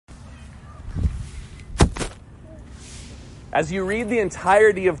As you read the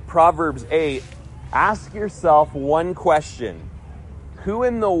entirety of Proverbs 8, ask yourself one question. Who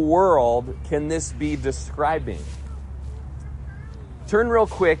in the world can this be describing? Turn real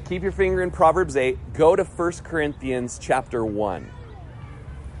quick, keep your finger in Proverbs 8, go to 1 Corinthians chapter 1.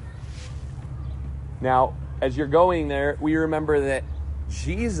 Now, as you're going there, we remember that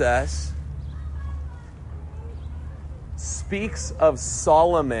Jesus speaks of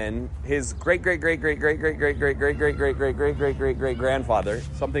Solomon, his great-great-great-great-great-great-great-great-great-great-great-great-great-great-great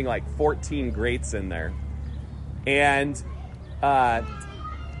something like 14 greats in there. And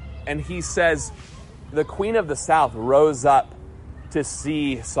he says, the queen of the south rose up to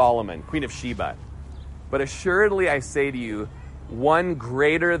see Solomon, Queen of Sheba. But assuredly I say to you, one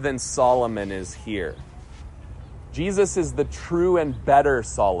greater than Solomon is here. Jesus is the true and better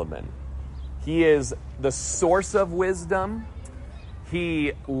Solomon. He is the source of wisdom.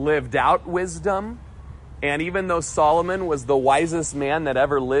 He lived out wisdom. And even though Solomon was the wisest man that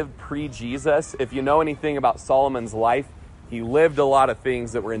ever lived pre-Jesus, if you know anything about Solomon's life, he lived a lot of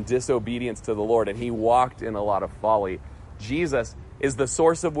things that were in disobedience to the Lord, and he walked in a lot of folly. Jesus is the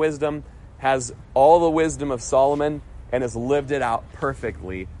source of wisdom, has all the wisdom of Solomon, and has lived it out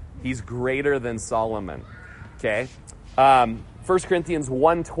perfectly. He's greater than Solomon. Okay? 1 Corinthians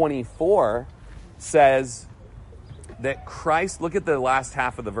 1:24 says that Christ, look at the last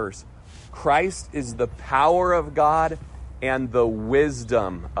half of the verse, Christ is the power of God and the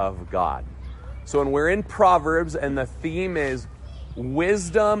wisdom of God. So when we're in Proverbs and the theme is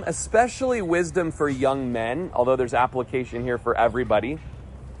wisdom, especially wisdom for young men, although there's application here for everybody,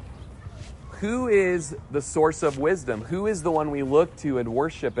 who is the source of wisdom? Who is the one we look to and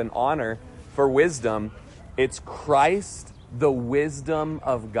worship and honor for wisdom? It's Christ, the wisdom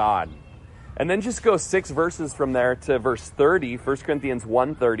of God. And then just go 6 verses from there to verse 30, 1 Corinthians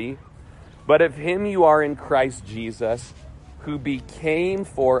 1:30. But of him you are in Christ Jesus, who became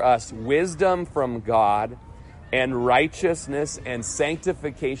for us wisdom from God and righteousness and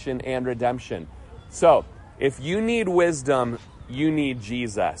sanctification and redemption. So, if you need wisdom, you need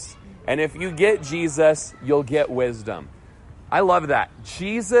Jesus. And if you get Jesus, you'll get wisdom. I love that.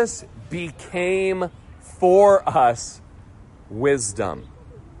 Jesus became for us wisdom.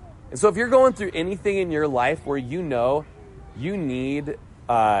 And so if you're going through anything in your life where you know you need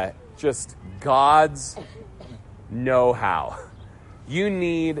just God's know-how, you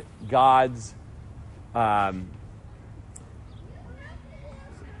need God's,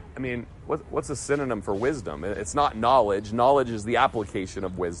 what's a synonym for wisdom? It's not knowledge. Knowledge is the application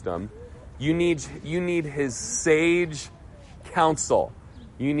of wisdom. You need his sage counsel.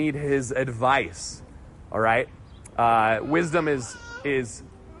 You need his advice. All right? Wisdom is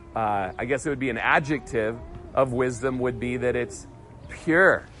I guess it would be an adjective of wisdom would be that it's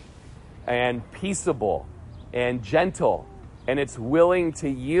pure and peaceable and gentle, and it's willing to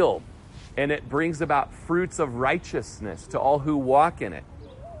yield, and it brings about fruits of righteousness to all who walk in it.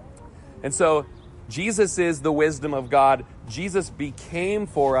 And so Jesus is the wisdom of God. Jesus became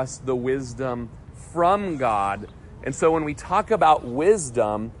for us the wisdom from God. And so when we talk about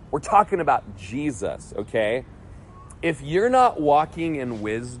wisdom, we're talking about Jesus, okay? If you're not walking in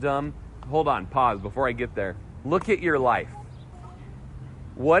wisdom, hold on, pause before I get there. Look at your life.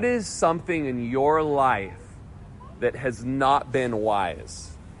 What is something in your life that has not been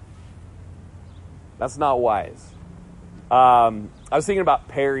wise? That's not wise. I was thinking about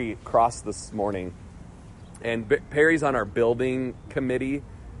Perry Cross this morning, and Perry's on our building committee.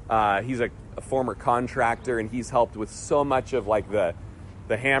 He's a former contractor, and he's helped with so much of like the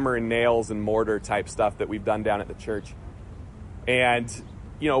hammer and nails and mortar type stuff that we've done down at the church. And,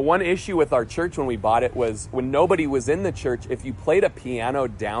 you know, one issue with our church when we bought it was when nobody was in the church, if you played a piano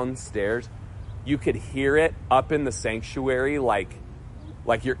downstairs, you could hear it up in the sanctuary like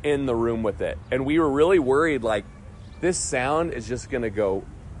you're in the room with it. And we were really worried, like, this sound is just going to go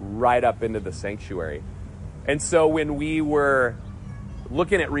right up into the sanctuary. And so when we were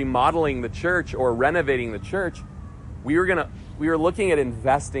looking at remodeling the church or renovating the church, we were looking at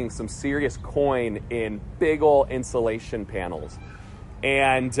investing some serious coin in big old insulation panels.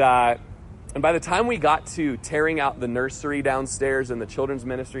 And by the time we got to tearing out the nursery downstairs and the children's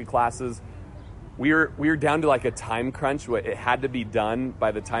ministry classes, we were down to like a time crunch. It had to be done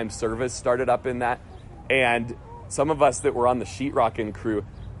by the time service started up in that. And some of us that were on the sheetrocking crew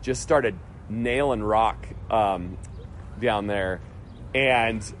just started nailing rock down there.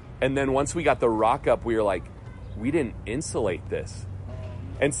 And then once we got the rock up, we were like, we didn't insulate this.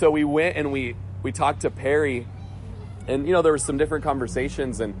 And so we went and we talked to Perry, and, you know, there were some different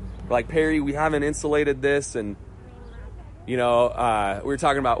conversations, and we're like, Perry, we haven't insulated this. And we were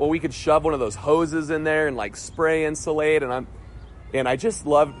talking about, well, we could shove one of those hoses in there and like spray insulate. And I just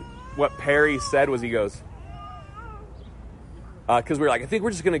loved what Perry said was, he goes, because we were like, I think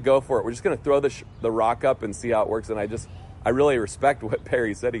we're just going to go for it. We're just going to throw the rock up and see how it works. And I really respect what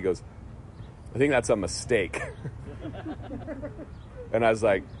Perry said. He goes, I think that's a mistake. And I was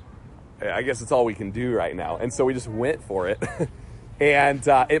like, I guess it's all we can do right now. And so we just went for it. And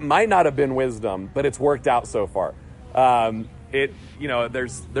it might not have been wisdom, but it's worked out so far.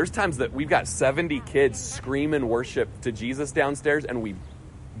 There's times that we've got 70 kids screaming worship to Jesus downstairs, and we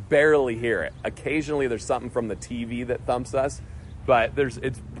barely hear it. Occasionally there's something from the TV that thumps us, but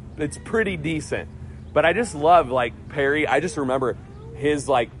it's pretty decent. But I just love, like, Perry. I just remember his,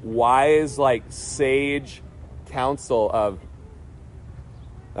 like, wise, like, sage counsel of,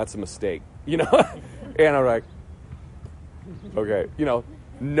 that's a mistake, And I'm like, okay,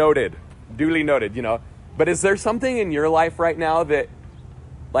 noted, duly noted, But is there something in your life right now that,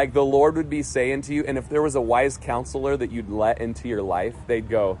 like, the Lord would be saying to you, and if there was a wise counselor that you'd let into your life, they'd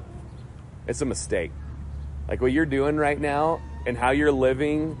go, it's a mistake. Like, what you're doing right now and how you're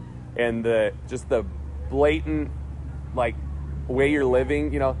living and the blatant, like, way you're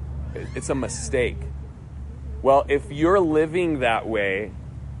living, it's a mistake. Well, if you're living that way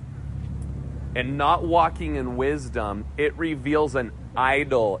and not walking in wisdom, it reveals an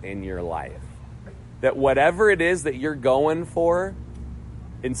idol in your life. That whatever it is that you're going for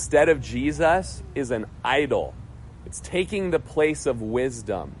instead of Jesus is an idol. It's taking the place of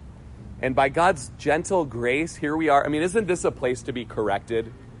wisdom. And by God's gentle grace, here we are. I mean, isn't this a place to be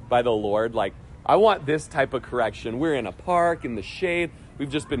corrected by the Lord? Like, I want this type of correction. We're in a park in the shade.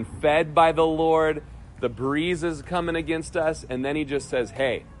 We've just been fed by the Lord. The breeze is coming against us. And then he just says,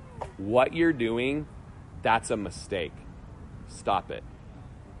 hey, what you're doing, that's a mistake. Stop it.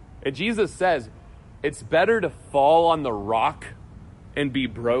 And Jesus says, it's better to fall on the rock and be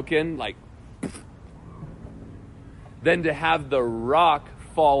broken, like, than to have the rock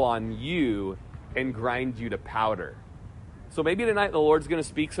fall on you and grind you to powder. So maybe tonight the Lord's going to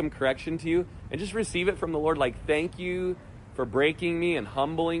speak some correction to you, and just receive it from the Lord. Like, thank you for breaking me and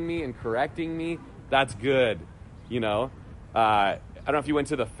humbling me and correcting me. That's good. I don't know if you went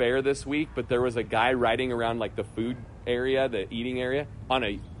to the fair this week, but there was a guy riding around, like, the food area, the eating area, on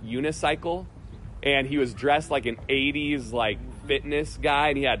a unicycle. And he was dressed like an 80s, like, fitness guy.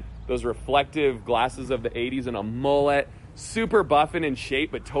 And he had those reflective glasses of the 80s and a mullet. Super buff and in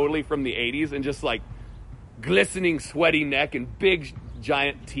shape, but totally from the 80s. And just, like, glistening, sweaty neck and big,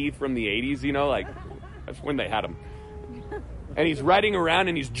 giant teeth from the 80s, like, that's when they had them. And he's riding around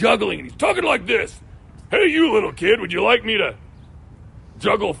and he's juggling and he's talking like this. Hey, you little kid, would you like me to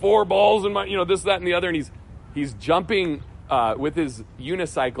juggle 4 balls in my, this, that, and the other? And he's jumping with his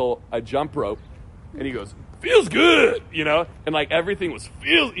unicycle, a jump rope. And he goes, feels good, and like everything was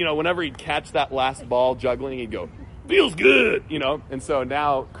whenever he'd catch that last ball juggling, he'd go, feels good, And so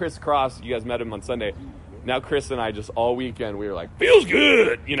now Chris Cross, you guys met him on Sunday. Now Chris and I just all weekend, we were like, feels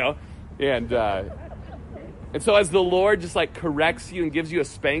good, And so as the Lord just like corrects you and gives you a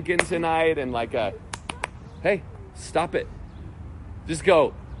spanking tonight and like hey, stop it. Just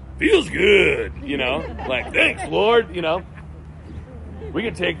go, feels good, like, thanks, Lord, We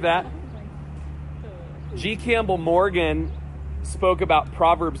can take that. G. Campbell Morgan spoke about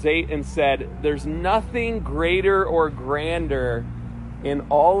Proverbs 8 and said, there's nothing greater or grander in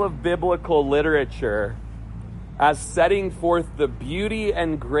all of biblical literature as setting forth the beauty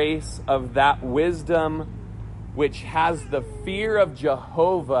and grace of that wisdom which has the fear of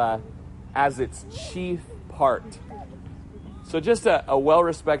Jehovah as its chief part. So just a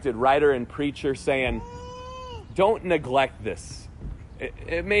well-respected writer and preacher saying, don't neglect this.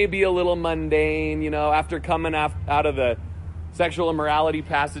 It may be a little mundane, after coming out of the sexual immorality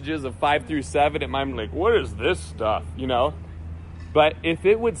passages of 5 through 7, it might be like, what is this stuff, But if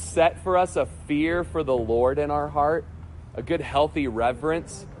it would set for us a fear for the Lord in our heart, a good healthy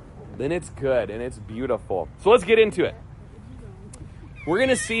reverence, then it's good and it's beautiful. So let's get into it. We're going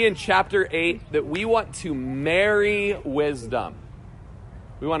to see in chapter 8 that we want to marry wisdom.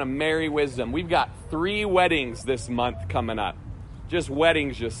 We want to marry wisdom. We've got 3 weddings this month coming up. Just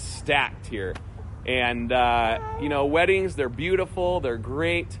weddings just stacked here. And, weddings, they're beautiful, they're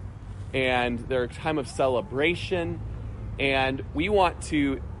great, and they're a time of celebration. And we want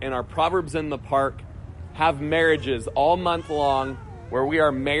to, in our Proverbs in the Park, have marriages all month long where we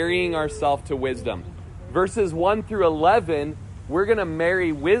are marrying ourselves to wisdom. Verses 1 through 11, we're going to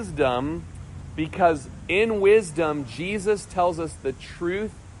marry wisdom because in wisdom, Jesus tells us the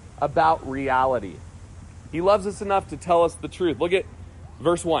truth about reality. He loves us enough to tell us the truth. Look at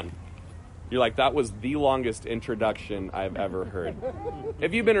verse 1. You're like, that was the longest introduction I've ever heard.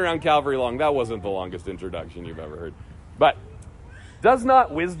 If you've been around Calvary long, that wasn't the longest introduction you've ever heard. But does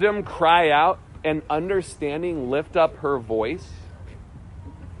not wisdom cry out and understanding lift up her voice?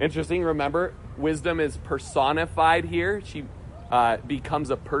 Interesting, remember, wisdom is personified here. She becomes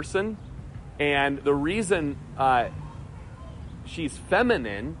a person. And the reason she's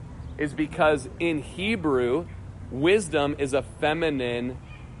feminine is because in Hebrew, wisdom is a feminine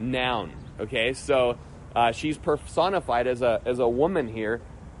noun. Okay, so she's personified as a woman here,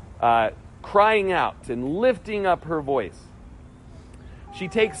 crying out and lifting up her voice. She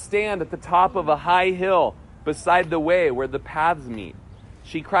takes stand at the top of a high hill beside the way where the paths meet.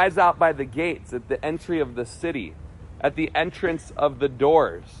 She cries out by the gates at the entry of the city, at the entrance of the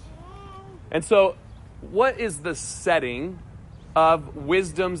doors. And so, what is the setting of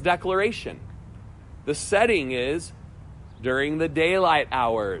wisdom's declaration? The setting is during the daylight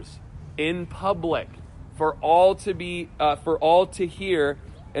hours, in public, for all to hear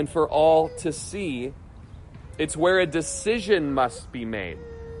and for all to see. It's where a decision must be made.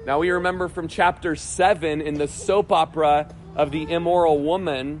 Now we remember from chapter 7 in the soap opera of the immoral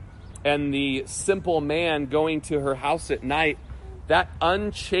woman and the simple man going to her house at night, that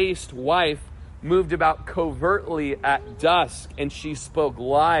unchaste wife moved about covertly at dusk and she spoke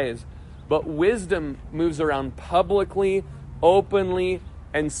lies. But wisdom moves around publicly, openly,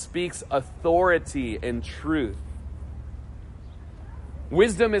 and speaks authority and truth.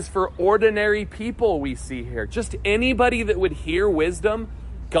 Wisdom is for ordinary people, we see here. Just anybody that would hear wisdom,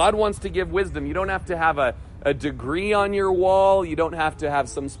 God wants to give wisdom. You don't have to have a degree on your wall. You don't have to have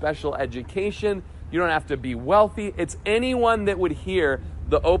some special education. You don't have to be wealthy. It's anyone that would hear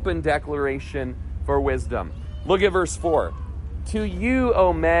the open declaration for wisdom. Look at verse 4. To you,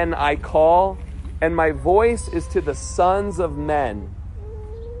 O men, I call, and my voice is to the sons of men.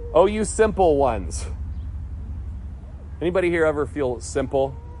 O you simple ones. Anybody here ever feel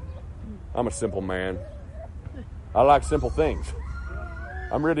simple? I'm a simple man. I like simple things.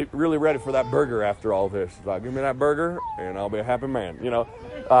 I'm really ready for that burger after all this. Like, give me that burger and I'll be a happy man.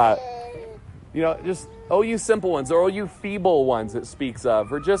 Just, oh, you simple ones, or oh, you feeble ones it speaks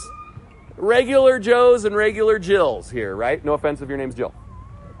of, or just regular Joes and regular Jills here, right? No offense if your name's Jill.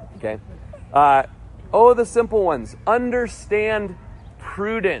 Okay. Oh, the simple ones, understand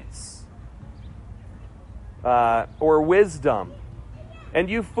prudence or wisdom. And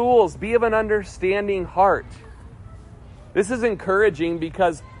you fools, be of an understanding heart. This is encouraging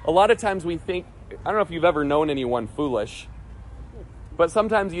because a lot of times we think, I don't know if you've ever known anyone foolish, but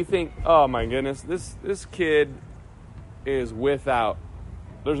sometimes you think, oh my goodness, this kid is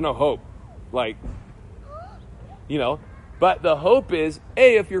there's no hope. But the hope is,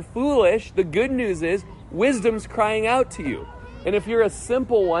 hey, if you're foolish, the good news is wisdom's crying out to you. And if you're a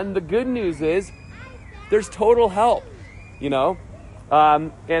simple one, the good news is there's total help,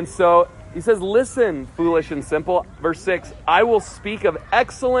 And so he says, listen, foolish and simple. Verse 6, I will speak of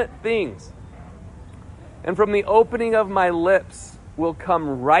excellent things, and from the opening of my lips will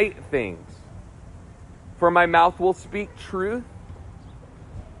come right things. For my mouth will speak truth.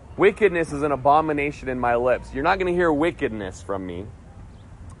 Wickedness is an abomination in my lips. You're not going to hear wickedness from me.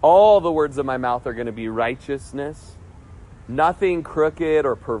 All the words of my mouth are going to be righteousness. Nothing crooked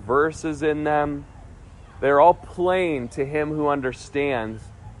or perverse is in them. They're all plain to him who understands,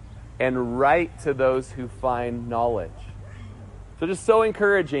 and right to those who find knowledge. So just so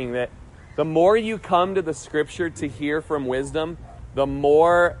encouraging that the more you come to the scripture to hear from wisdom, the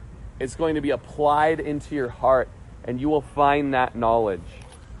more it's going to be applied into your heart, and you will find that knowledge.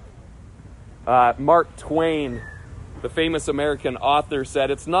 Mark Twain, the famous American author,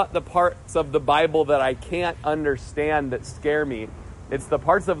 said, it's not the parts of the Bible that I can't understand that scare me. It's the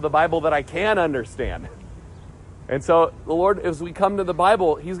parts of the Bible that I can understand. And so the Lord, as we come to the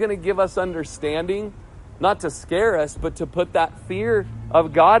Bible, he's going to give us understanding, not to scare us, but to put that fear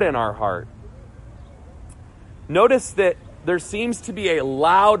of God in our heart. Notice that there seems to be a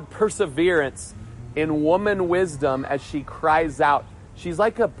loud perseverance in woman wisdom as she cries out. She's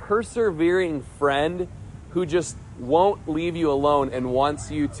like a persevering friend who just won't leave you alone and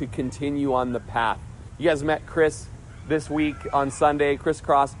wants you to continue on the path. You guys met Chris this week on Sunday, Chris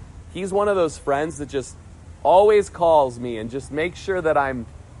Cross. He's one of those friends that just always calls me and just makes sure that I'm,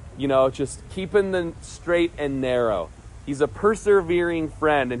 just keeping the straight and narrow. He's a persevering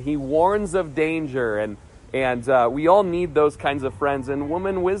friend, and he warns of danger, and we all need those kinds of friends, and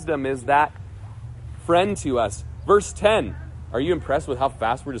woman wisdom is that friend to us. Verse 10. Are you impressed with how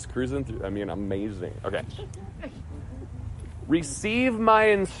fast we're just cruising through? Amazing. Okay. Receive my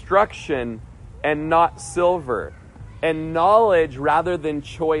instruction and not silver, and knowledge rather than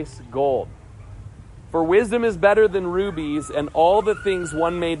choice gold. For wisdom is better than rubies, and all the things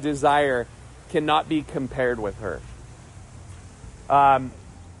one may desire cannot be compared with her.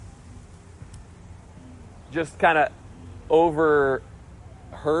 Just kind of overheard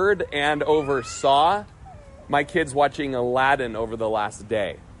and oversaw my kids watching Aladdin over the last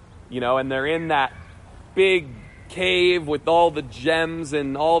day. And they're in that big cave with all the gems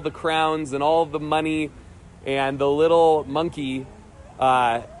and all the crowns and all the money, and the little monkey,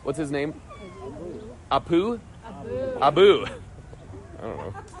 what's his name? Apu? Abu. I don't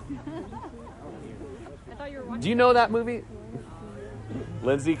know. Do you know that movie?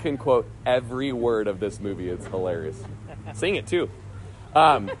 Lindsay can quote every word of this movie. It's hilarious. Sing it too.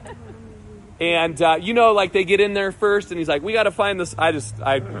 Like they get in there first and he's like, we got to find this. I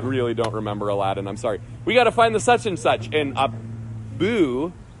really don't remember Aladdin. I'm sorry. We got to find the such and such. And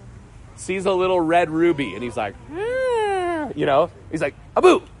Abu sees a little red ruby and he's like, he's like,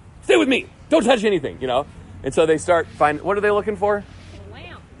 Abu, stay with me. Don't touch anything, And so they start what are they looking for? The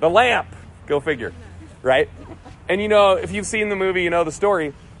lamp. The lamp. Go figure. Right? And if you've seen the movie, you know the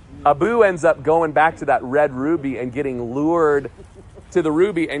story. Abu ends up going back to that red ruby and getting lured to the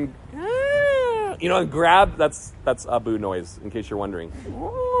ruby and, and grab, that's Abu noise, in case you're wondering.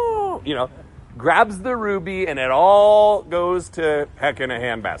 Grabs the ruby and it all goes to heck in a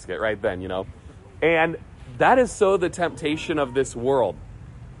handbasket right then, And that is so the temptation of this world.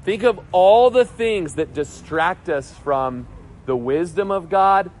 Think of all the things that distract us from the wisdom of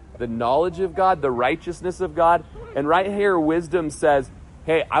God, the knowledge of God, the righteousness of God. And right here, wisdom says,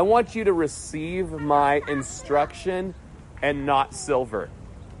 hey, I want you to receive my instruction and not silver.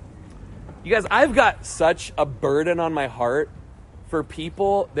 You guys, I've got such a burden on my heart for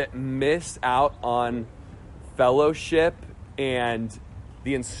people that miss out on fellowship and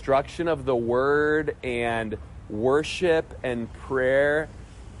the instruction of the word and worship and prayer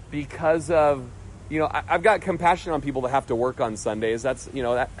because of, I've got compassion on people that have to work on Sundays. That's,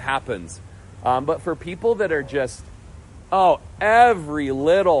 that happens. But for people that are just, every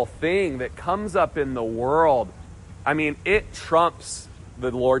little thing that comes up in the world, it trumps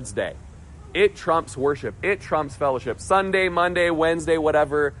the Lord's Day. It trumps worship. It trumps fellowship. Sunday, Monday, Wednesday,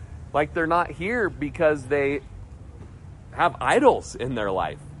 whatever. Like they're not here because they have idols in their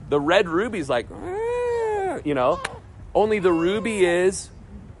life. The red ruby's like, only the ruby is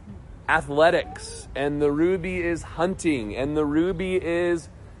athletics, and the ruby is hunting, and the ruby is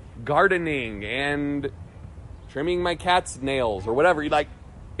gardening and trimming my cat's nails or whatever.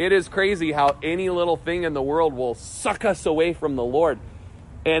 It is crazy how any little thing in the world will suck us away from the Lord.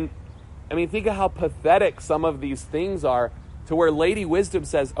 And think of how pathetic some of these things are, to where Lady Wisdom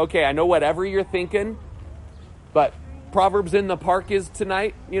says, okay, I know whatever you're thinking, but Proverbs in the park is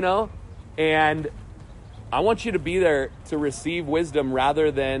tonight, and I want you to be there to receive wisdom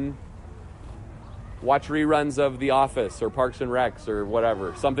rather than watch reruns of The Office or Parks and Recs or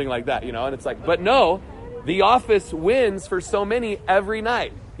whatever, something like that, and it's like, but no, The Office wins for so many every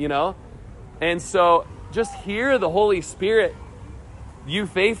night, and so just hear the Holy Spirit, you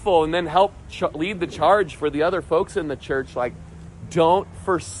faithful, and then help lead the charge for the other folks in the church. Like, don't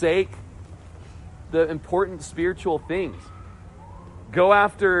forsake the important spiritual things. Go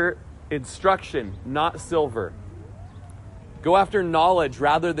after instruction, not silver. Go after knowledge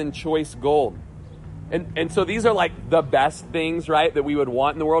rather than choice gold. And so these are like the best things, right, that we would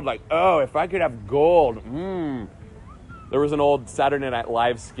want in the world. Like, oh, if I could have gold. There was an old Saturday Night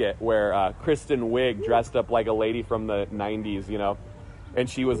Live skit where Kristen Wiig dressed up like a lady from the 90s, and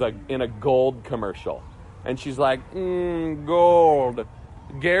she was in a gold commercial. And she's like, gold,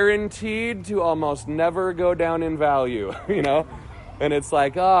 guaranteed to almost never go down in value, And it's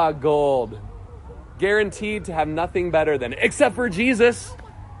like, gold, guaranteed to have nothing better than, except for Jesus.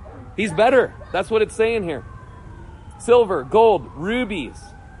 He's better. That's what it's saying here. Silver, gold, rubies.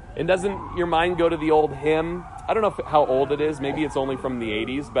 And doesn't your mind go to the old hymn? I don't know how old it is. Maybe it's only from the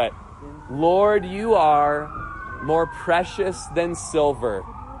 80s. But, Lord, you are more precious than silver.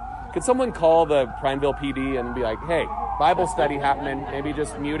 Could someone call the Prineville PD and be like, hey, Bible study happening. Maybe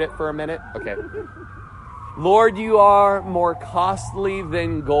just mute it for a minute? Okay. Lord, you are more costly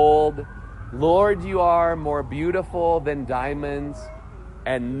than gold. Lord, you are more beautiful than diamonds.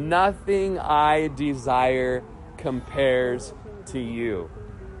 And nothing I desire compares to you.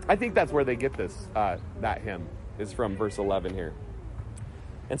 I think that's where they get this, that hymn is from verse 11 here.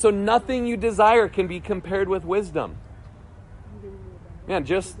 And so nothing you desire can be compared with wisdom. Man,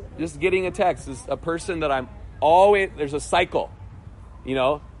 just getting a text is a person that I'm always, there's a cycle.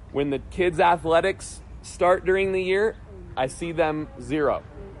 When the kids' athletics start during the year, I see them 0.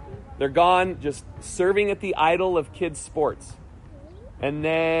 They're gone just serving at the idol of kids' sports. And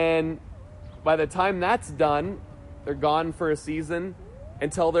then by the time that's done, they're gone for a season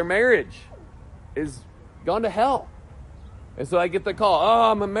until their marriage is gone to hell. And so I get the call,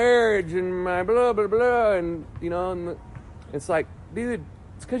 oh, my marriage and my blah, blah, blah. And, and it's like, dude,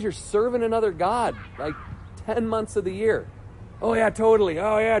 it's because you're serving another God, like 10 months of the year. Oh, yeah, totally.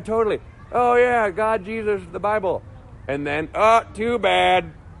 Oh, yeah, totally. Oh, yeah, God, Jesus, the Bible. And then, oh, too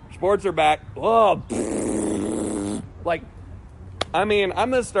bad. Sports are back. Oh, like, I mean, I'm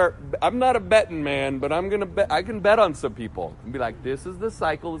not a betting man, but I can bet on some people and be like, this is the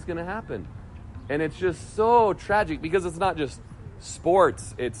cycle that's going to happen. And it's just so tragic because it's not just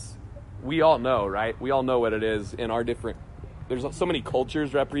sports. We all know, right? We all know what it is in our there's so many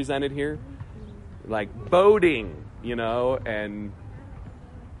cultures represented here. Like boating, and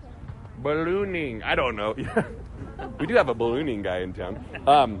ballooning. I don't know. We do have a ballooning guy in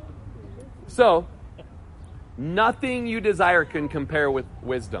town. So, nothing you desire can compare with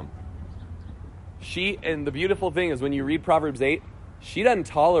wisdom. And the beautiful thing is when you read Proverbs 8, she doesn't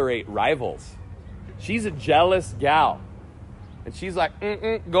tolerate rivals. She's a jealous gal. And she's like,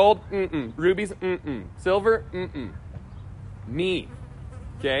 gold, rubies, silver, me.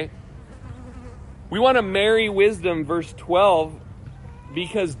 Okay? We want to marry wisdom, verse 12,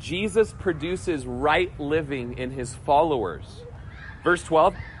 because Jesus produces right living in his followers. Verse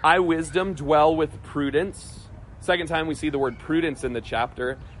 12, I, wisdom, dwell with prudence. Second time we see the word prudence in the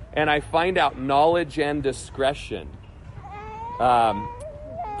chapter. And I find out knowledge and discretion.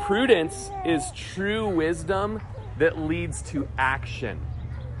 Prudence is true wisdom that leads to action.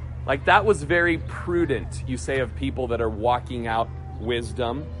 Like that was very prudent, you say, of people that are walking out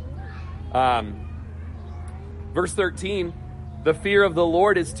wisdom. Verse 13, the fear of the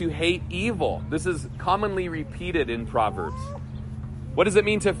Lord is to hate evil. This is commonly repeated in Proverbs. What does it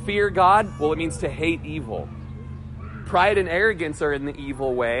mean to fear God? Well, it means to hate evil. Pride and arrogance are in the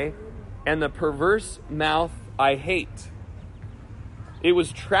evil way, and the perverse mouth I hate. It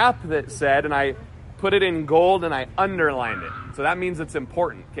was Trapp that said, and I put it in gold and I underlined it. So that means it's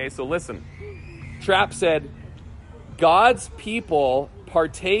important. Okay, so listen. Trapp said, God's people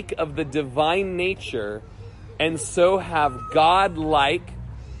partake of the divine nature and so have God-like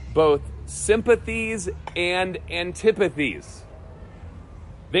both sympathies and antipathies.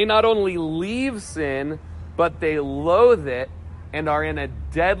 They not only leave sin, but they loathe it and are in a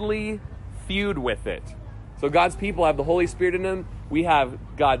deadly feud with it. So God's people have the Holy Spirit in them. We have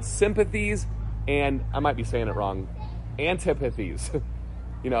God's sympathies and, I might be saying it wrong, antipathies.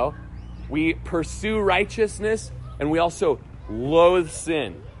 We pursue righteousness and we also loathe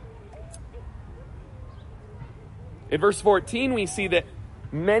sin. In verse 14, we see that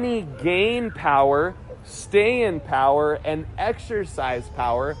many gain power, stay in power, and exercise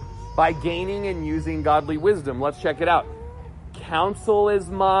power by gaining and using godly wisdom. Let's check it out. Counsel is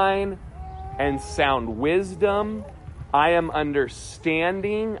mine, and sound wisdom. I am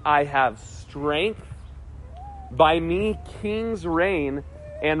understanding. I have strength. By me kings reign,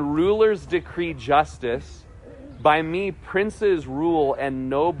 and rulers decree justice. By me princes rule, and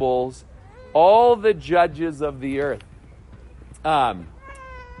nobles, all the judges of the earth. I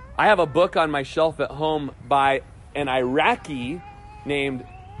have a book on my shelf at home by an Iraqi named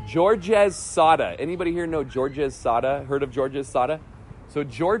Georges Sada. Anybody here know Georges Sada? Heard of Georges Sada? So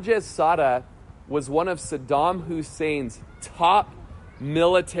Georges Sada was one of Saddam Hussein's top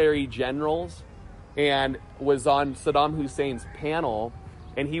military generals and was on Saddam Hussein's panel.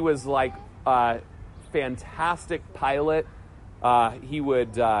 And he was like a fantastic pilot. He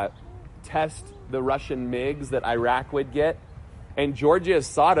would test the Russian MiGs that Iraq would get. And Georges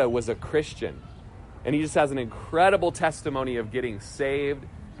Sada was a Christian. And he just has an incredible testimony of getting saved.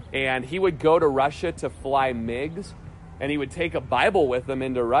 And he would go to Russia to fly MiGs. And he would take a Bible with him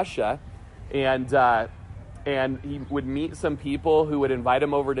into Russia. And he would meet some people who would invite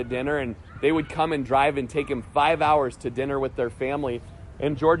him over to dinner. And they would come and drive and take him 5 hours to dinner with their family.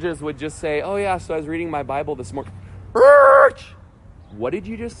 And Georges would just say, oh yeah, so I was reading my Bible this morning. What did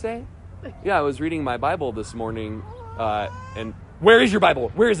you just say? Yeah, I was reading my Bible this morning. And where is your Bible?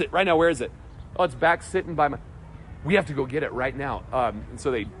 Where is it? Right now, where is it? Oh, it's back sitting by we have to go get it right now. And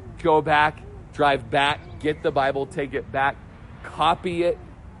so they go back, drive back, get the Bible, take it back, copy it,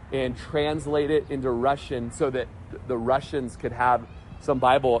 and translate it into Russian so that the Russians could have some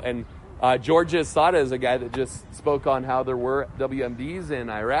Bible. And Georges Sada is a guy that just spoke on how there were WMDs in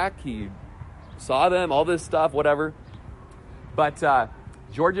Iraq. He saw them, all this stuff, whatever. But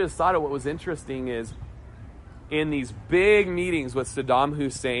Georges Sada, what was interesting is in these big meetings with Saddam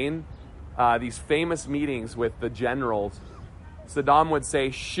Hussein, these famous meetings with the generals, Saddam would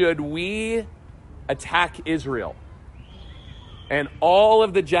say, should we attack Israel? And all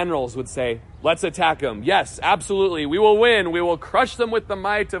of the generals would say, Let's attack them. Yes, absolutely. We will win. We will crush them with the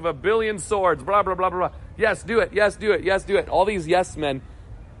might of 1,000,000,000 swords. Blah, blah, blah, blah, blah. Yes, do it. Yes, do it. Yes, do it. All these yes men.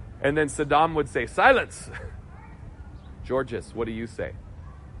 And then Saddam would say, silence. Georgius, what do you say?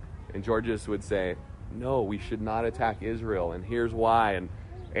 And Georgius would say, no, we should not attack Israel. And here's why.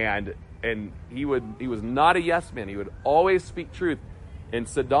 And he was not a yes man. He would always speak truth. And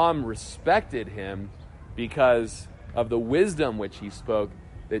Saddam respected him because of the wisdom which he spoke,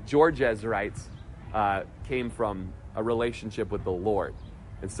 that Georges writes came from a relationship with the Lord.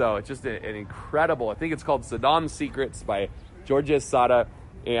 And so it's just an incredible, I think it's called Saddam's Secrets by Georges Sada.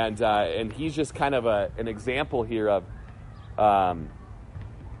 And he's just kind of an example here of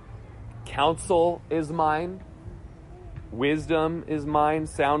counsel is mine, wisdom is mine,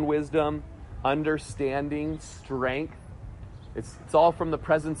 sound wisdom, understanding, strength. It's all from the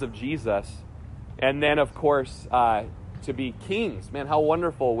presence of Jesus. And then, of course, to be kings. Man, how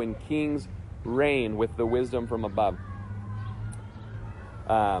wonderful when kings reign with the wisdom from above.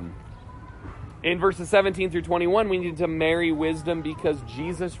 In verses 17 through 21, we need to marry wisdom because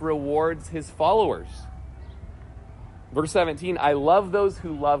Jesus rewards his followers. Verse 17, I love those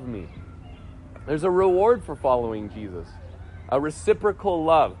who love me. There's a reward for following Jesus, a reciprocal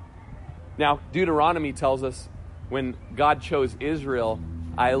love. Now, Deuteronomy tells us when God chose Israel,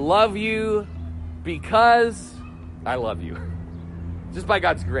 I love you because I love you. Just by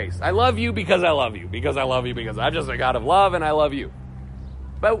God's grace. I love you because I love you. Because I love you. Because I'm just a God of love and I love you.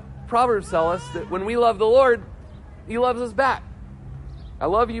 But Proverbs tell us that when we love the Lord, he loves us back. I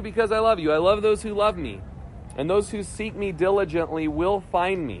love you because I love you. I love those who love me. And those who seek me diligently will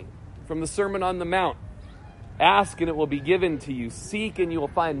find me. From the Sermon on the Mount. Ask and it will be given to you. Seek and you will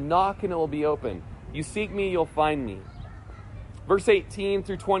find. Knock and it will be open. You seek me, you'll find me. Verse 18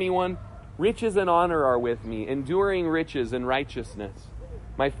 through 21. Riches and honor are with me, enduring riches and righteousness.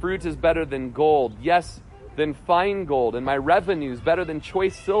 My fruit is better than gold, yes, than fine gold, and my revenues better than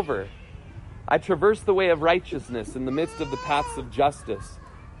choice silver. I traverse the way of righteousness in the midst of the paths of justice,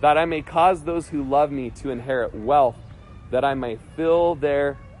 that I may cause those who love me to inherit wealth, that I may fill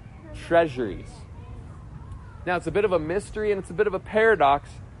their treasuries. Now, it's a bit of a mystery and it's a bit of a paradox,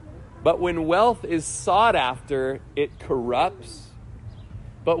 but when wealth is sought after, it corrupts.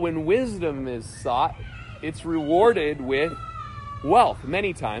 But when wisdom is sought, it's rewarded with wealth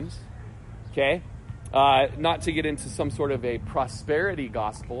many times. Okay? Not to get into some sort of a prosperity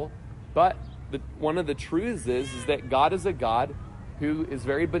gospel, but one of the truths is that God is a God who is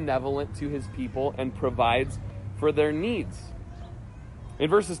very benevolent to his people and provides for their needs. In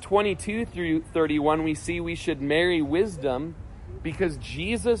verses 22 through 31, we see we should marry wisdom because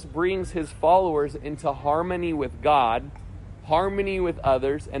Jesus brings his followers into harmony with God, harmony with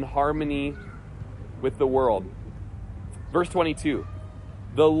others, and harmony with the world. Verse 22,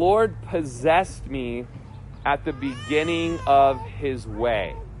 the Lord possessed me at the beginning of his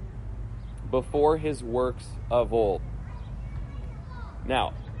way, before his works of old.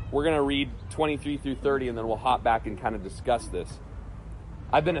 Now, we're going to read 23 through 30, and then we'll hop back and kind of discuss this.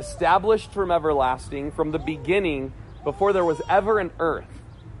 I've been established from everlasting, from the beginning, before there was ever an earth.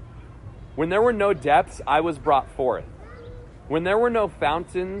 When there were no depths, I was brought forth. When there were no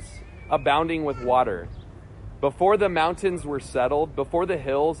fountains abounding with water, before the mountains were settled, before the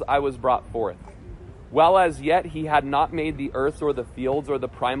hills, I was brought forth. While as yet he had not made the earth or the fields or the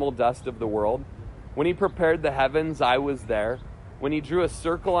primal dust of the world, when he prepared the heavens, I was there. When he drew a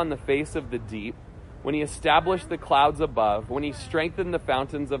circle on the face of the deep, when he established the clouds above, when he strengthened the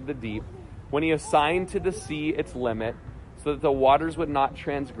fountains of the deep, when he assigned to the sea its limit, so that the waters would not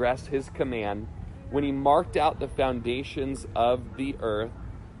transgress his command, when he marked out the foundations of the earth,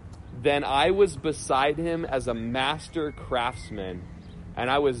 then I was beside him as a master craftsman, and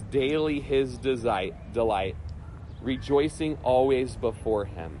I was daily his delight, rejoicing always before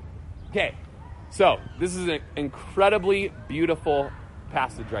him. Okay, so this is an incredibly beautiful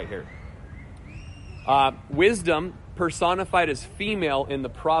passage right here. Wisdom personified as female in the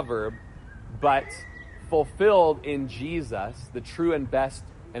proverb, but fulfilled in Jesus, the true and best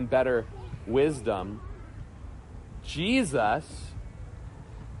and better wisdom. Jesus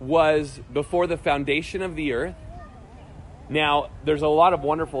was before the foundation of the earth. Now, there's a lot of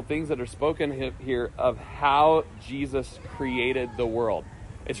wonderful things that are spoken here of how Jesus created the world.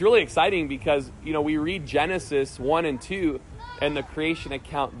 It's really exciting because, we read Genesis 1 and 2 and the creation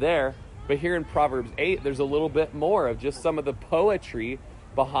account there, but here in Proverbs 8, there's a little bit more of just some of the poetry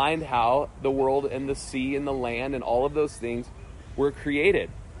behind how the world and the sea and the land and all of those things were created.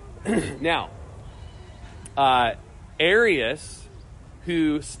 Now, Arius,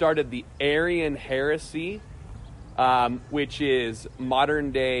 who started the Arian heresy, which is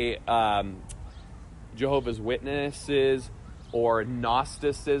modern day Jehovah's Witnesses or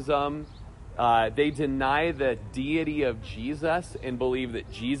Gnosticism, they deny the deity of Jesus and believe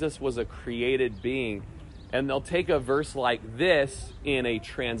that Jesus was a created being. And they'll take a verse like this in a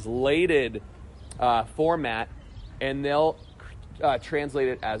translated format, and they'll translate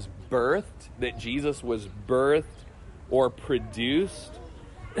it as birthed, that Jesus was birthed or produced.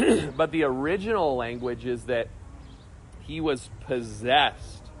 But the original language is that he was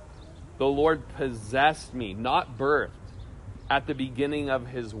possessed. The Lord possessed me, not birthed, at the beginning of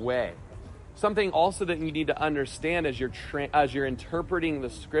his way. Something also that you need to understand as you're interpreting the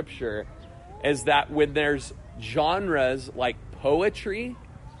scripture is that when there's genres like poetry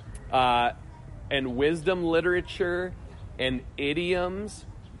and wisdom literature and idioms,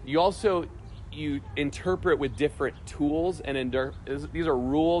 you interpret with different tools, and these are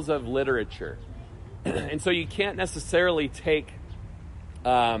rules of literature. And so you can't necessarily take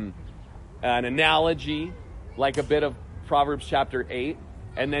an analogy like a bit of Proverbs chapter 8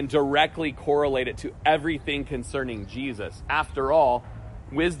 and then directly correlate it to everything concerning Jesus. After all,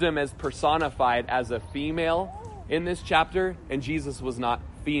 wisdom is personified as a female in this chapter, and Jesus was not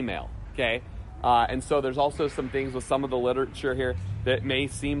female, okay? And so there's also some things with some of the literature here that may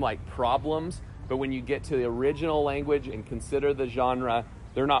seem like problems, but when you get to the original language and consider the genre,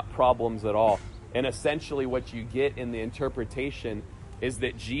 they're not problems at all. And essentially what you get in the interpretation is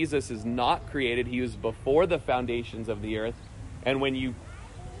that Jesus is not created. He was before the foundations of the earth. And when you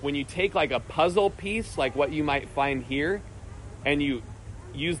take like a puzzle piece, like what you might find here, and you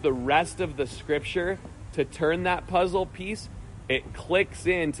use the rest of the scripture to turn that puzzle piece, it clicks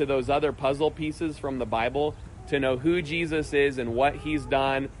into those other puzzle pieces from the Bible to know who Jesus is and what he's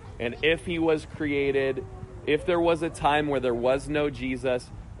done, and if he was created, if there was a time where there was no Jesus.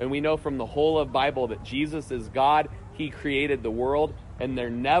 And we know from the whole of Bible that Jesus is God. He created the world, and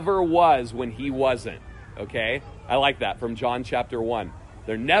there never was when he wasn't. Okay? I like that from John chapter 1.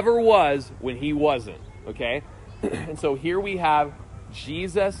 There never was when he wasn't. Okay? And so here we have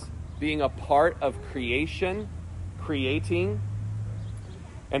Jesus being a part of creation, creating.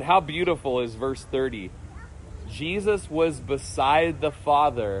 And how beautiful is verse 30? Jesus was beside the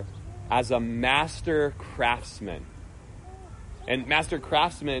Father as a master craftsman. And master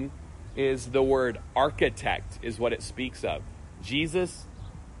craftsman is the word architect, is what it speaks of. Jesus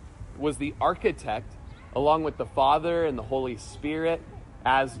was the architect along with the Father and the Holy Spirit.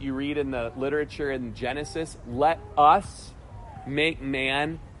 As you read in the literature in Genesis, let us make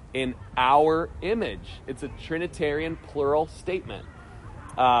man in our image. It's a Trinitarian plural statement.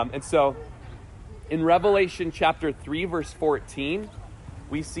 And so in Revelation chapter 3, verse 14,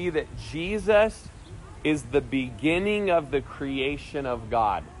 we see that Jesus is the beginning of the creation of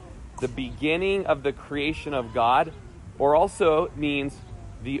God. The beginning of the creation of God, or also means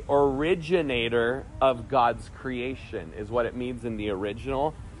the originator of God's creation, is what it means in the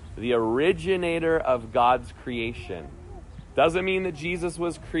original. The originator of God's creation. Doesn't mean that Jesus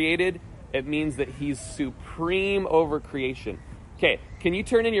was created. It means that he's supreme over creation. Okay, can you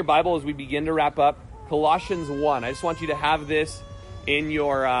turn in your Bible as we begin to wrap up? Colossians 1. I just want you to have this in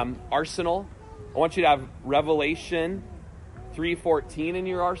your arsenal. I want you to have Revelation 3:14 in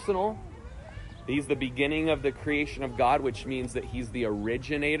your arsenal. He's the beginning of the creation of God, which means that he's the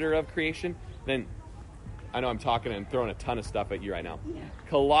originator of creation. Then, I know I'm talking and throwing a ton of stuff at you right now.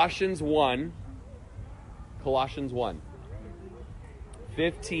 Colossians 1,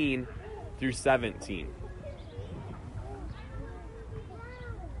 15 through 17.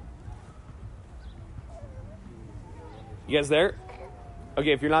 You guys there?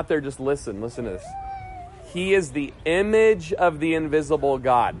 Okay, if you're not there, just listen. Listen to this. He is the image of the invisible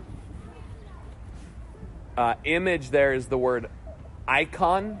God. Image there is the word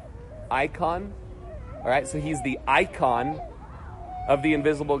icon. Icon. All right, so he's the icon of the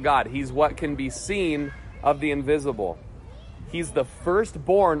invisible God. He's what can be seen of the invisible. He's the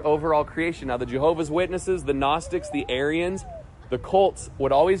firstborn over all creation. Now, the Jehovah's Witnesses, the Gnostics, the Arians, the cults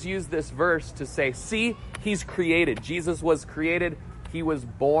would always use this verse to say, see, he's created. Jesus was created. He was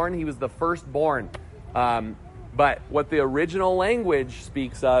born. He was the firstborn. But what the original language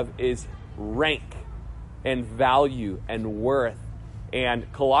speaks of is rank and value and worth.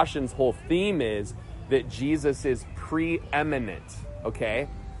 And Colossians' whole theme is that Jesus is preeminent. Okay?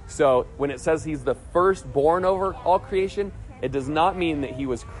 So when it says he's the firstborn over all creation, it does not mean that he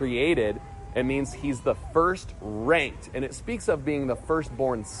was created. It means he's the first ranked. And it speaks of being the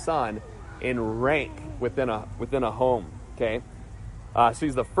firstborn son in rank within a home. Okay? So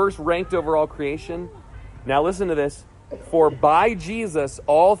he's the first ranked over all creation. Now listen to this. For by Jesus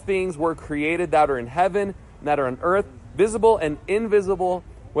all things were created that are in heaven and that are on earth, visible and invisible,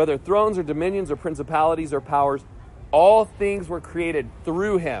 whether thrones or dominions or principalities or powers, all things were created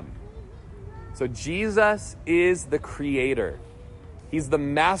through him. So Jesus is the creator. He's the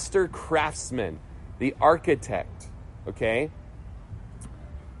master craftsman, the architect, okay?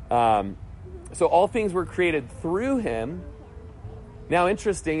 So all things were created through him. Now,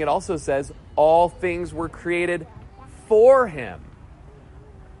 interesting, it also says all things were created for him.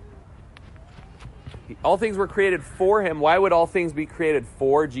 All things were created for him. Why would all things be created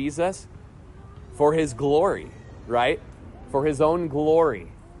for Jesus? For his glory, right? For his own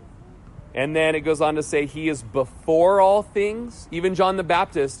glory. And then it goes on to say he is before all things. Even John the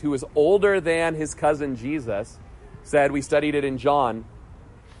Baptist, who was older than his cousin Jesus, said, we studied it in John,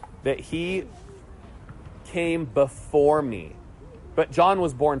 that he came before me. But John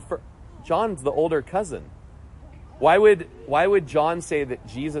was born first. John's the older cousin. Why would John say that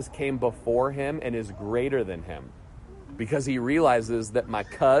Jesus came before him and is greater than him? Because he realizes that my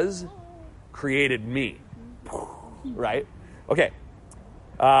cuz created me. Right? Okay.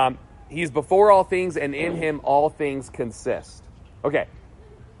 He's before all things, and in him all things consist. Okay.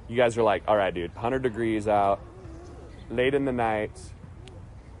 You guys are like, all right, dude, 100 degrees out, late in the night.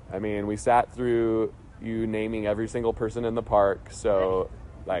 I mean, we sat through you naming every single person in the park, so,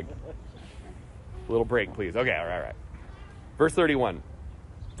 like, a little break, please. Okay, all right. Verse 31.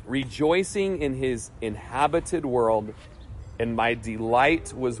 Rejoicing in his inhabited world, and my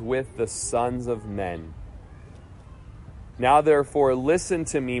delight was with the sons of men. Now, therefore, listen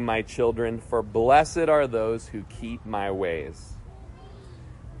to me, my children, for blessed are those who keep my ways.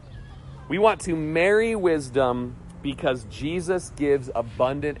 We want to marry wisdom because Jesus gives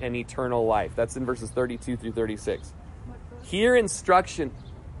abundant and eternal life. That's in verses 32 through 36. Hear instruction.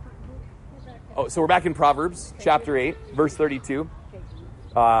 Oh, so we're back in Proverbs, chapter 8, verse 32.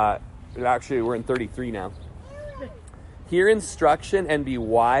 Actually, we're in 33 now. Hear instruction and be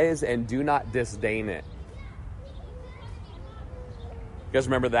wise, and do not disdain it. You guys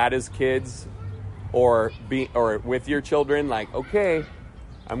remember that as kids, or with your children? Like, okay,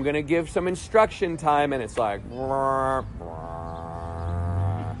 I'm gonna give some instruction time, and it's like, you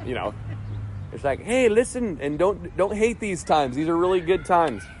know, it's like, hey, listen, and don't hate these times. These are really good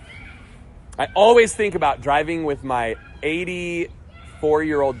times. I always think about driving with my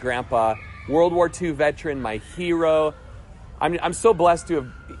 84-year-old grandpa, World War II veteran, my hero. I'm so blessed to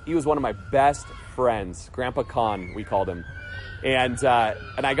have. He was one of my best friends, Grandpa Con, we called him. And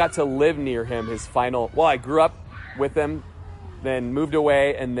I got to live near him I grew up with him, then moved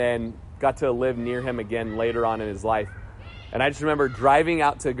away, and then got to live near him again later on in his life. And I just remember driving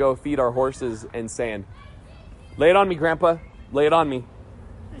out to go feed our horses and saying, lay it on me, Grandpa, lay it on me.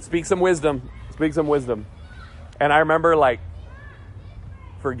 Speak some wisdom. And I remember, like,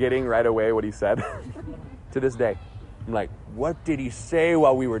 forgetting right away what he said to this day. I'm like, what did he say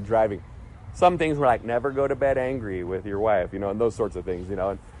while we were driving? Some things were like, never go to bed angry with your wife, and those sorts of things,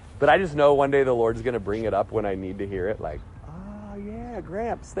 But I just know one day the Lord's going to bring it up when I need to hear it. Like, oh, yeah,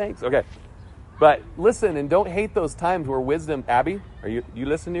 Gramps, thanks. Okay. But listen, and don't hate those times where wisdom... Abby, are you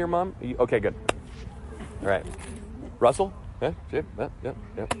listen to your mom? Okay, good. All right. Russell? Yeah.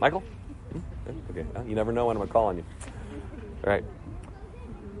 Michael? Okay. You never know when I'm going to call on you. All right.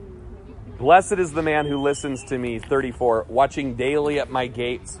 Blessed is the man who listens to me, 34, watching daily at my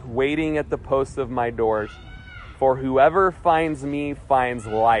gates, waiting at the posts of my doors. For whoever finds me finds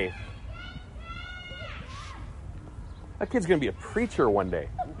life. That kid's going to be a preacher one day.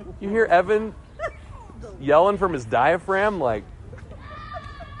 You hear Evan yelling from his diaphragm? Like,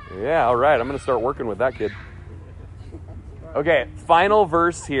 yeah, all right, I'm going to start working with that kid. Okay, final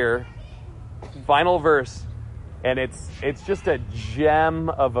verse here. Final verse. And it's just a gem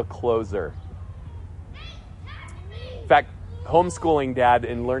of a closer. In fact, homeschooling dad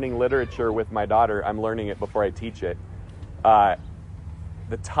and learning literature with my daughter, I'm learning it before I teach it. The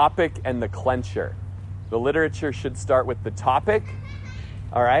topic and the clencher. The literature should start with the topic,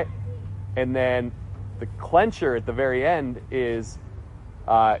 all right? And then the clencher at the very end is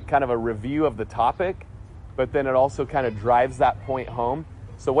kind of a review of the topic, but then it also kind of drives that point home.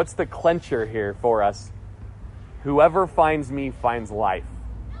 So what's the clencher here for us? Whoever finds me finds life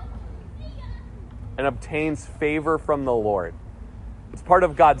and obtains favor from the Lord. It's part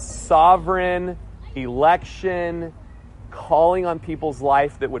of God's sovereign election, calling on people's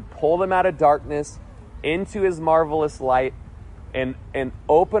life that would pull them out of darkness into his marvelous light and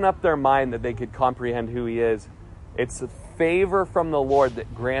open up their mind that they could comprehend who he is. It's a favor from the Lord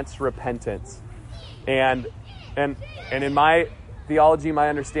that grants repentance. And in my theology, my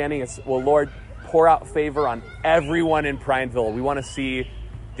understanding is, well, Lord, pour out favor on everyone in Prineville. We want to see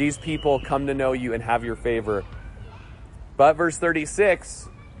these people come to know you and have your favor. But verse 36,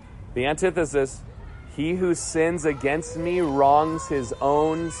 The antithesis, he who sins against me wrongs his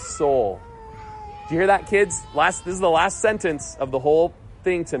own soul. Do you hear that, kids? This is the last sentence of the whole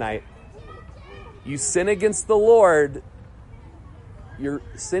thing tonight. You sin against the Lord, you're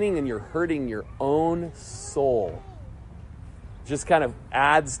sinning and you're hurting your own soul. Just kind of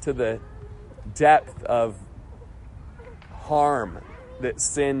adds to the depth of harm that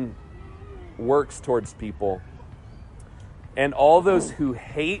sin works towards people. And all those who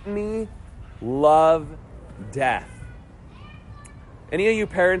hate me love death. Any of you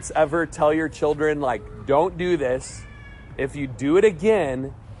parents ever tell your children, like, don't do this. If you do it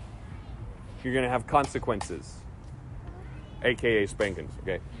again, you're going to have consequences. AKA spankings,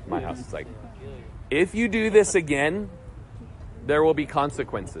 okay? My house is like, if you do this again, there will be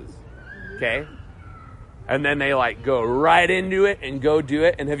consequences, okay? And then they like go right into it and go do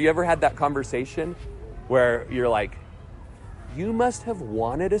it. And have you ever had that conversation where you're like, you must have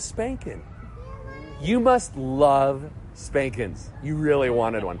wanted a spanking. You must love spankings. You really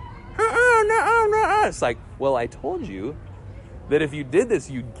wanted one. No. It's like, well, I told you that if you did this,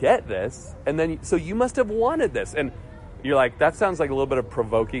 you'd get this. And then, so you must have wanted this. And you're like, that sounds like a little bit of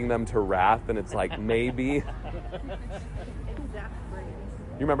provoking them to wrath. And it's like, maybe. You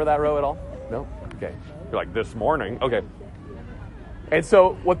remember that, Ro, at all? No? Okay. You're like, this morning. Okay. And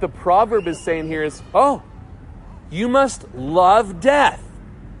so what the proverb is saying here is, oh, you must love death.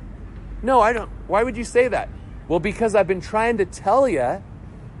 No, I don't. Why would you say that? Well, because I've been trying to tell you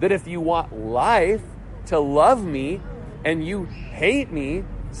that if you want life, to love me, and you hate me,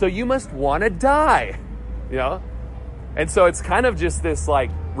 so you must want to die, you know? And so it's kind of just this like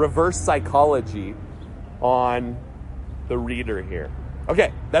reverse psychology on the reader here.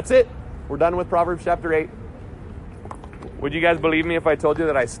 Okay, that's it. We're done with Proverbs chapter 8. Would you guys believe me if I told you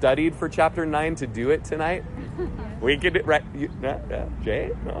that I studied for chapter 9 to do it tonight? We could, right?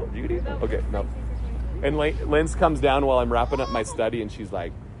 Jay? No? Judy? Okay, no. And Linz comes down while I'm wrapping up my study, and she's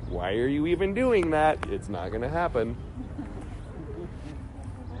like, why are you even doing that? It's not going to happen.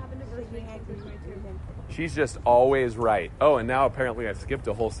 She's just always right. Oh, and now apparently I skipped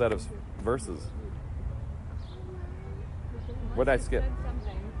a whole set of verses. What did I skip?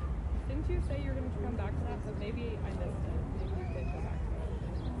 Didn't you say you were going to come back to that? But maybe I missed it. Maybe you did go back to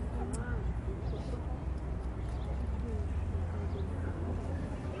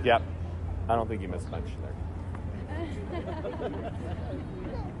it. Yep. I don't think you missed much there.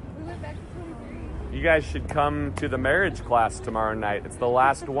 We went back to 23. You guys should come to the marriage class tomorrow night. It's the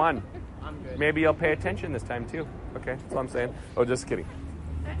last one. Maybe you'll pay attention this time too. Okay, that's what I'm saying. Oh, just kidding.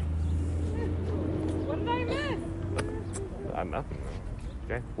 What did I miss? Nothing.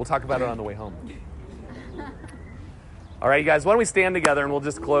 Okay, we'll talk about it on the way home. All right, you guys, why don't we stand together and we'll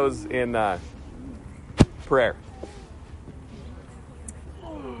just close in prayer.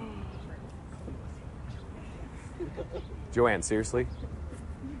 Joanne, seriously?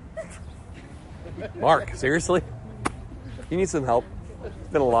 Mark, seriously? You need some help? It's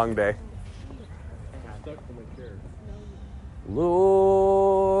been a long day.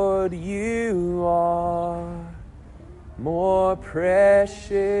 Lord, you are more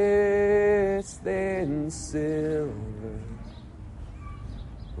precious than silver.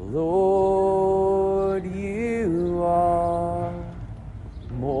 Lord, you are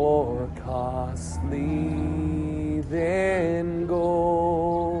more costly than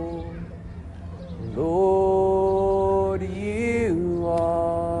gold. Lord, you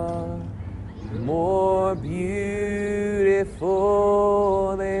are more beautiful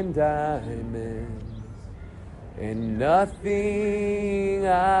than diamonds, and nothing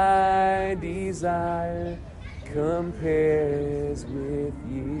I desire compares with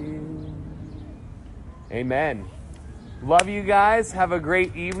you. Amen. Love you guys. Have a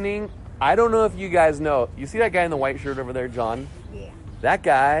great evening. I don't know if you guys know. You see that guy in the white shirt over there, John? Yeah. That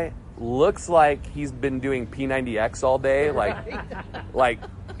guy looks like he's been doing P90X all day, like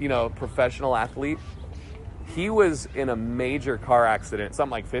you know, professional athlete. He was in a major car accident,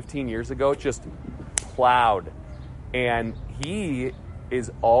 something like 15 years ago, just plowed. And he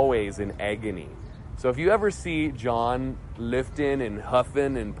is always in agony. So if you ever see John lifting and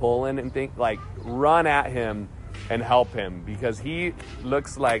huffing and pulling and think, like, run at him and help him, because he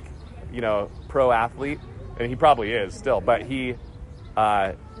looks like, you know, pro athlete, and he probably is still, but he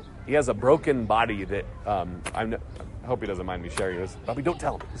has a broken body that I hope he doesn't mind me sharing this. Bobby, don't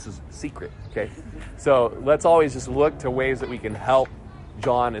tell him. This is a secret, okay? So let's always just look to ways that we can help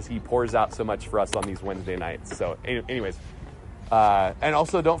John as he pours out so much for us on these Wednesday nights. So anyways, and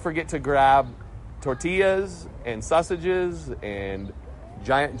also don't forget to grab tortillas and sausages and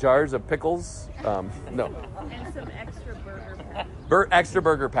giant jars of pickles. No. And some extra burger patties. Extra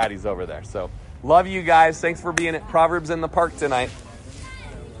burger patties over there. So love you guys. Thanks for being at Proverbs in the Park tonight.